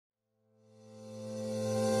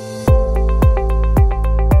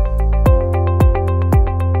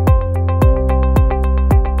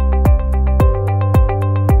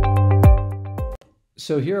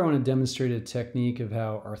So here I want to demonstrate a technique of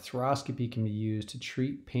how arthroscopy can be used to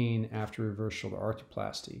treat pain after reverse shoulder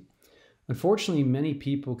arthroplasty. Unfortunately, many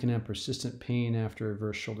people can have persistent pain after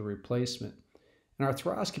reverse shoulder replacement. And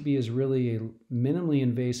arthroscopy is really a minimally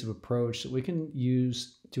invasive approach that we can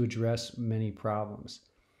use to address many problems.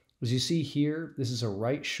 As you see here, this is a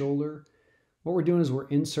right shoulder. What we're doing is we're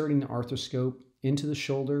inserting the arthroscope into the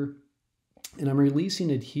shoulder, and I'm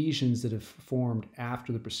releasing adhesions that have formed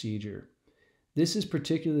after the procedure. This is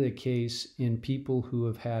particularly the case in people who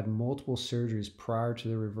have had multiple surgeries prior to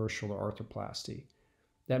the reverse shoulder arthroplasty.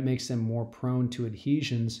 That makes them more prone to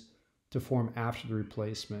adhesions to form after the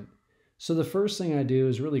replacement. So the first thing I do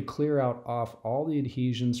is really clear out off all the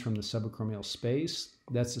adhesions from the subacromial space.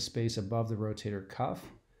 That's the space above the rotator cuff.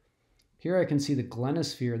 Here I can see the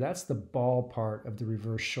glenosphere. That's the ball part of the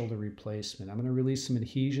reverse shoulder replacement. I'm going to release some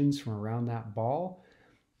adhesions from around that ball.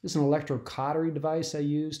 This is an electrocautery device I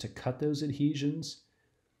use to cut those adhesions.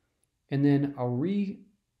 And then I'll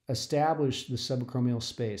re-establish the subacromial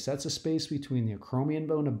space. That's a space between the acromion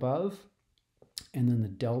bone above and then the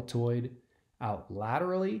deltoid out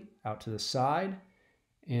laterally, out to the side,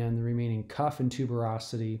 and the remaining cuff and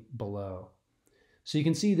tuberosity below. So you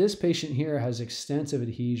can see this patient here has extensive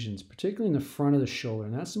adhesions, particularly in the front of the shoulder,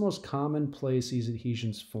 and that's the most common place these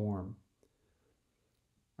adhesions form.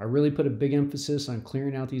 I really put a big emphasis on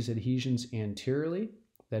clearing out these adhesions anteriorly,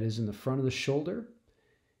 that is in the front of the shoulder.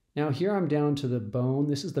 Now here I'm down to the bone.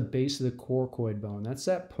 This is the base of the coracoid bone. That's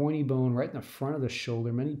that pointy bone right in the front of the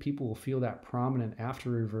shoulder. Many people will feel that prominent after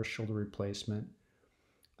reverse shoulder replacement.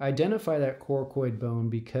 I identify that coracoid bone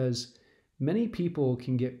because many people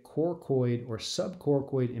can get coracoid or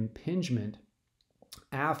subcoracoid impingement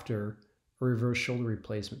after a reverse shoulder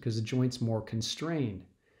replacement because the joint's more constrained.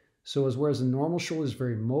 So whereas the normal shoulder is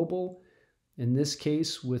very mobile, in this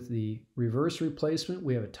case with the reverse replacement,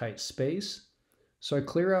 we have a tight space. So I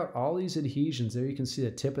clear out all these adhesions. There you can see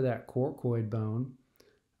the tip of that coracoid bone.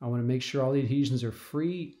 I want to make sure all the adhesions are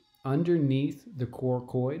free underneath the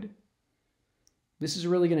coracoid. This is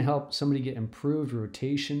really going to help somebody get improved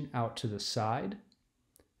rotation out to the side,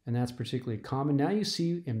 and that's particularly common. Now you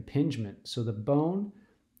see impingement. So the bone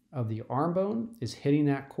of the arm bone is hitting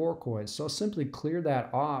that coracoid. So I'll simply clear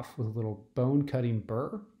that off with a little bone cutting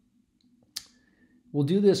burr. We'll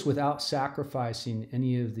do this without sacrificing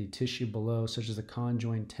any of the tissue below, such as the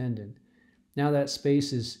conjoined tendon. Now that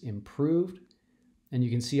space is improved, and you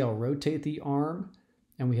can see I'll rotate the arm,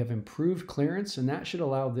 and we have improved clearance, and that should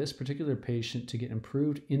allow this particular patient to get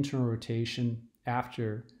improved internal rotation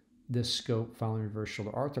after this scope following reverse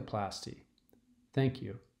shoulder arthroplasty. Thank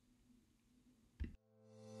you.